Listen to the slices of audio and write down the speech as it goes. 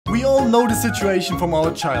We all know the situation from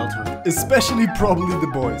our childhood, especially probably the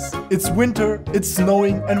boys. It's winter, it's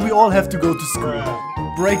snowing, and we all have to go to school.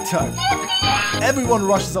 Break time. Everyone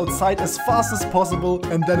rushes outside as fast as possible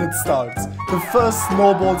and then it starts. The first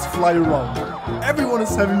snowballs fly around. Everyone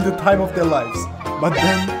is having the time of their lives. But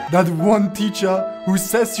then, that one teacher who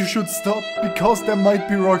says you should stop because there might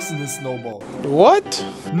be rocks in the snowball. What?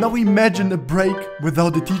 Now imagine a break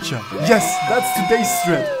without a teacher. Yes, that's today's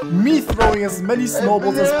strat. Me throwing as many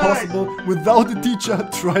snowballs as possible without a teacher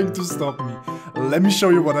trying to stop me. Let me show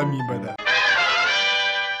you what I mean by that.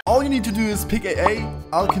 All you need to do is pick a.a,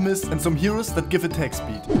 alchemist and some heroes that give attack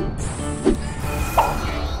speed.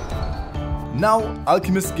 Now,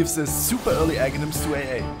 Alchemist gives us super early items to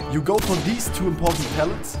a.a. You go for these two important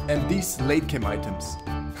talents and these late game items.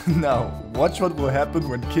 Now, watch what will happen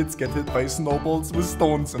when kids get hit by snowballs with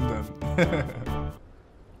stones in them.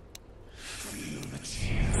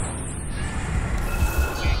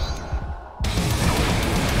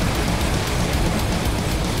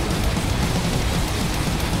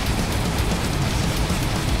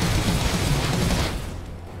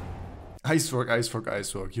 IceFrog, IceFrog,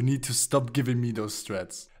 IceFrog. You need to stop giving me those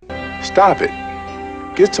strats. Stop it.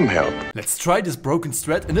 Get some help. Let's try this broken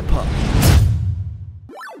strat in a pub.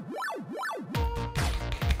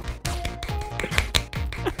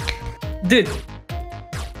 Dude.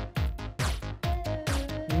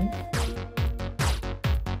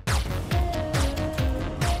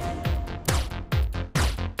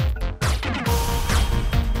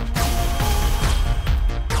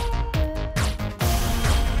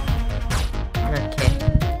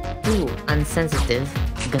 Sensitive,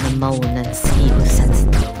 gonna moan and see who's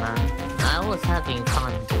sensitive, man. I was having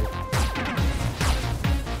fun, dude.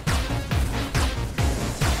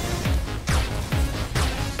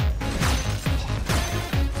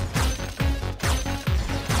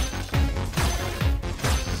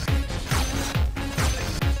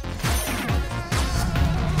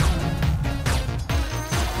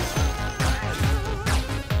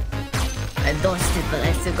 I dodged it, but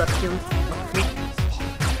I still got killed.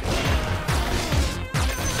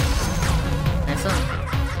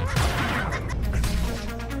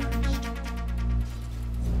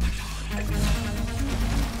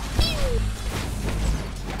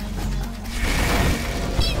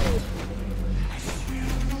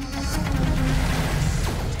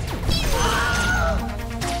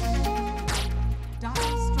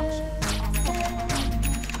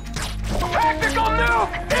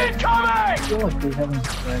 I feel like we haven't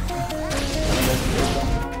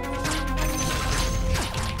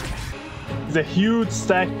It's a huge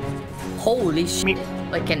stack. Holy shit!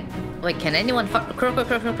 Wait, can anyone crow?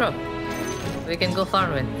 We can go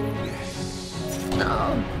farming.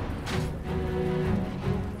 No.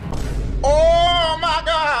 Oh my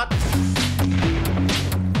god!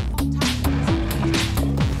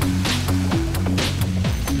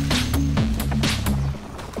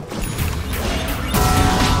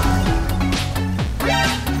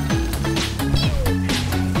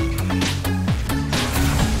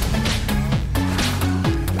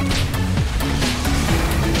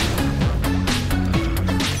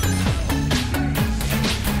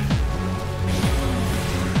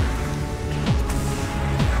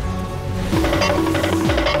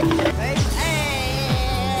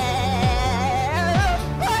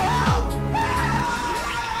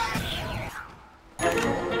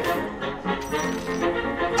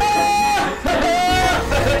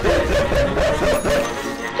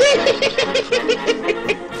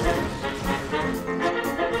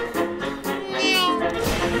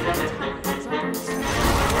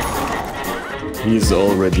 He's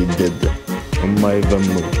already dead. Omae ga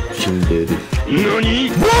mou shinderu.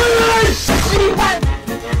 NANI?!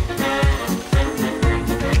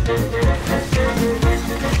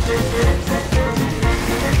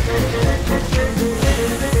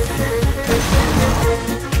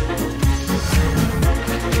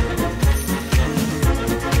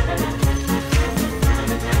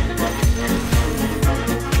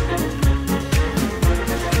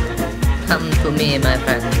 Come to me, my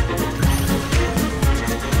friend.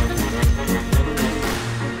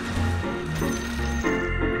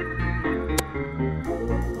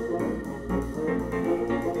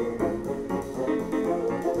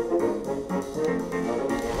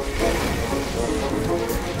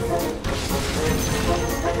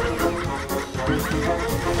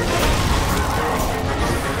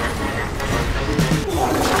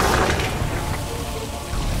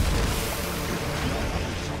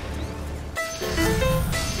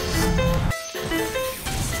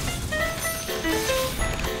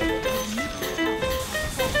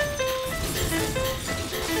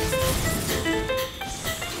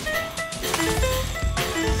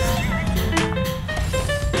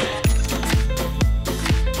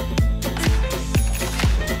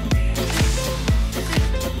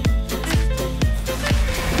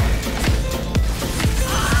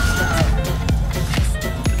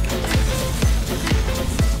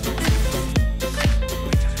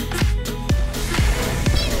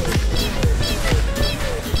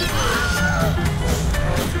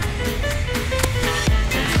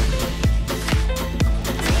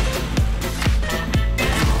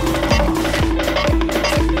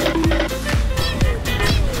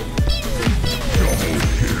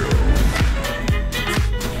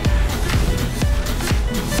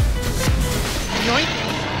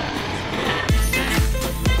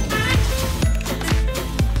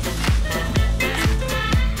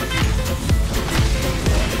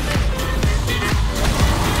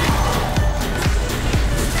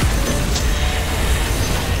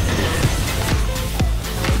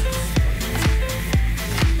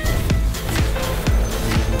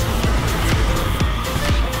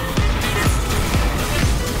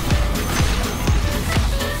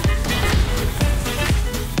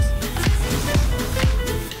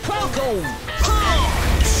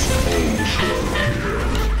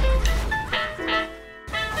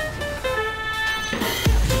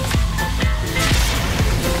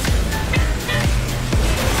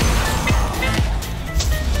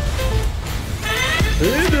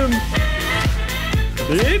 Hit him!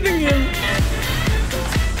 Hitting him!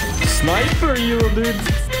 Sniper you, dude!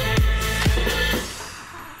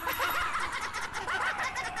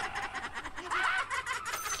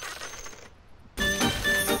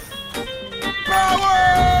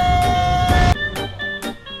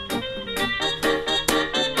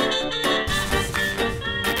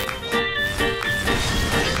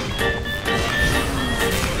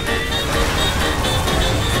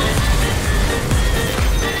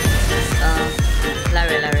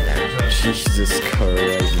 Jesus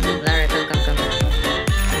Christ. Larry, come.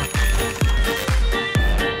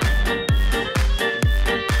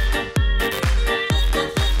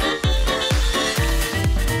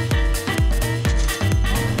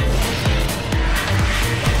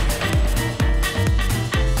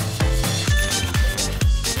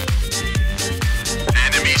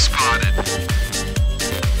 Enemy spotted.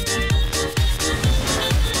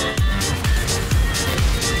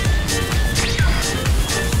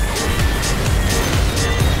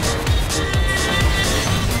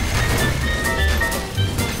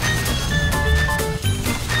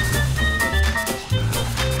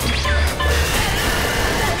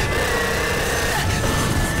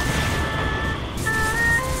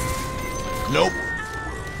 Nope.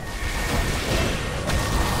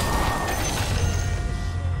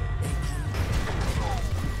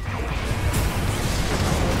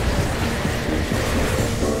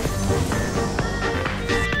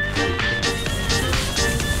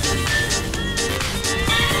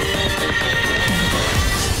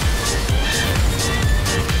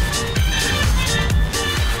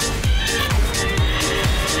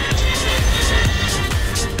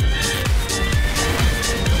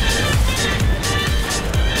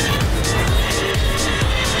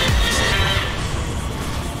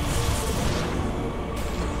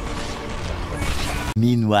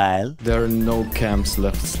 Meanwhile, there are no camps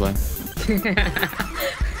left, Sly.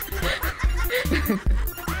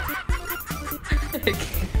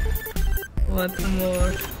 What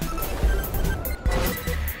more?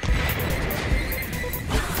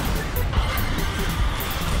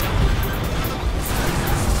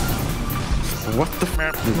 What the f***?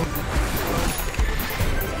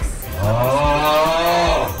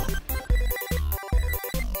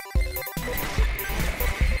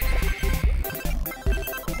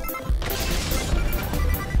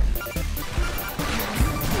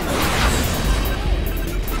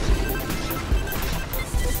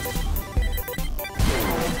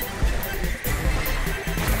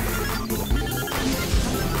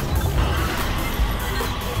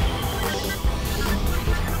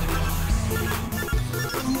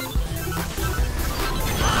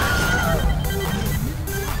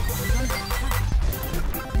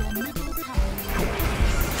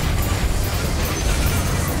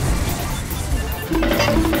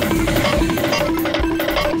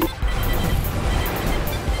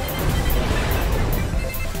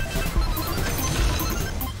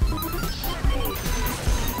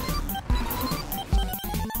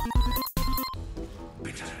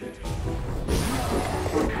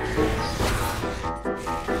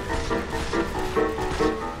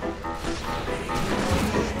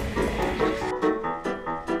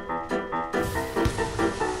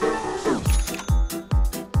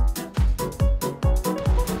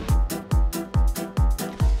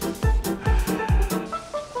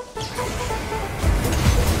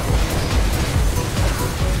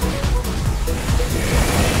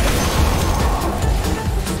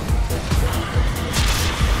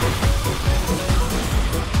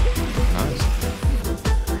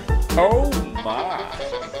 Oh my.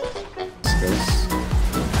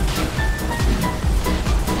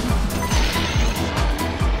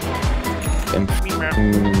 I'm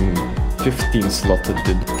 15 slotted,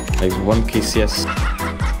 dude. Like 1 KCS.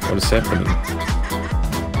 What is happening?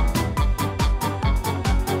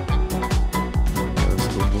 Yeah, let's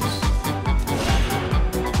go, boss.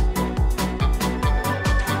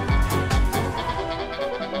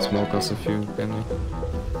 Smoke us a few, Benny.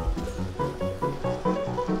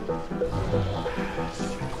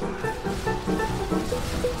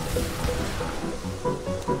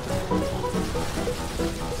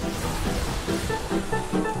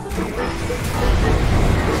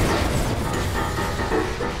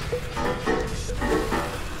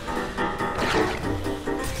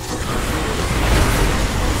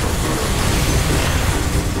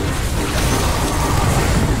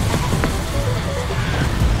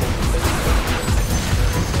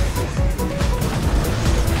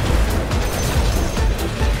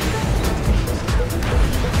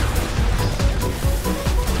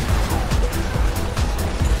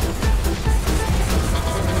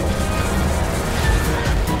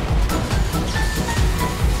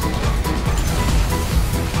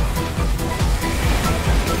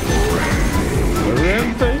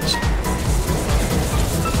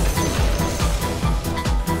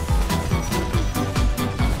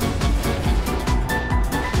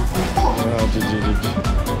 Hey,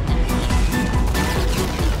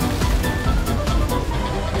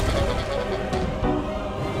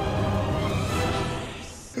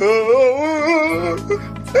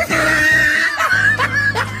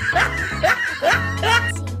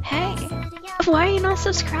 why are you not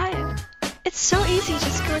subscribed? It's so easy,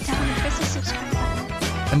 just go down and press the subscribe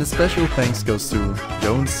button. And a special thanks goes to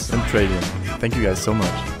Jones and Tradian. Thank you guys so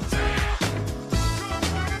much.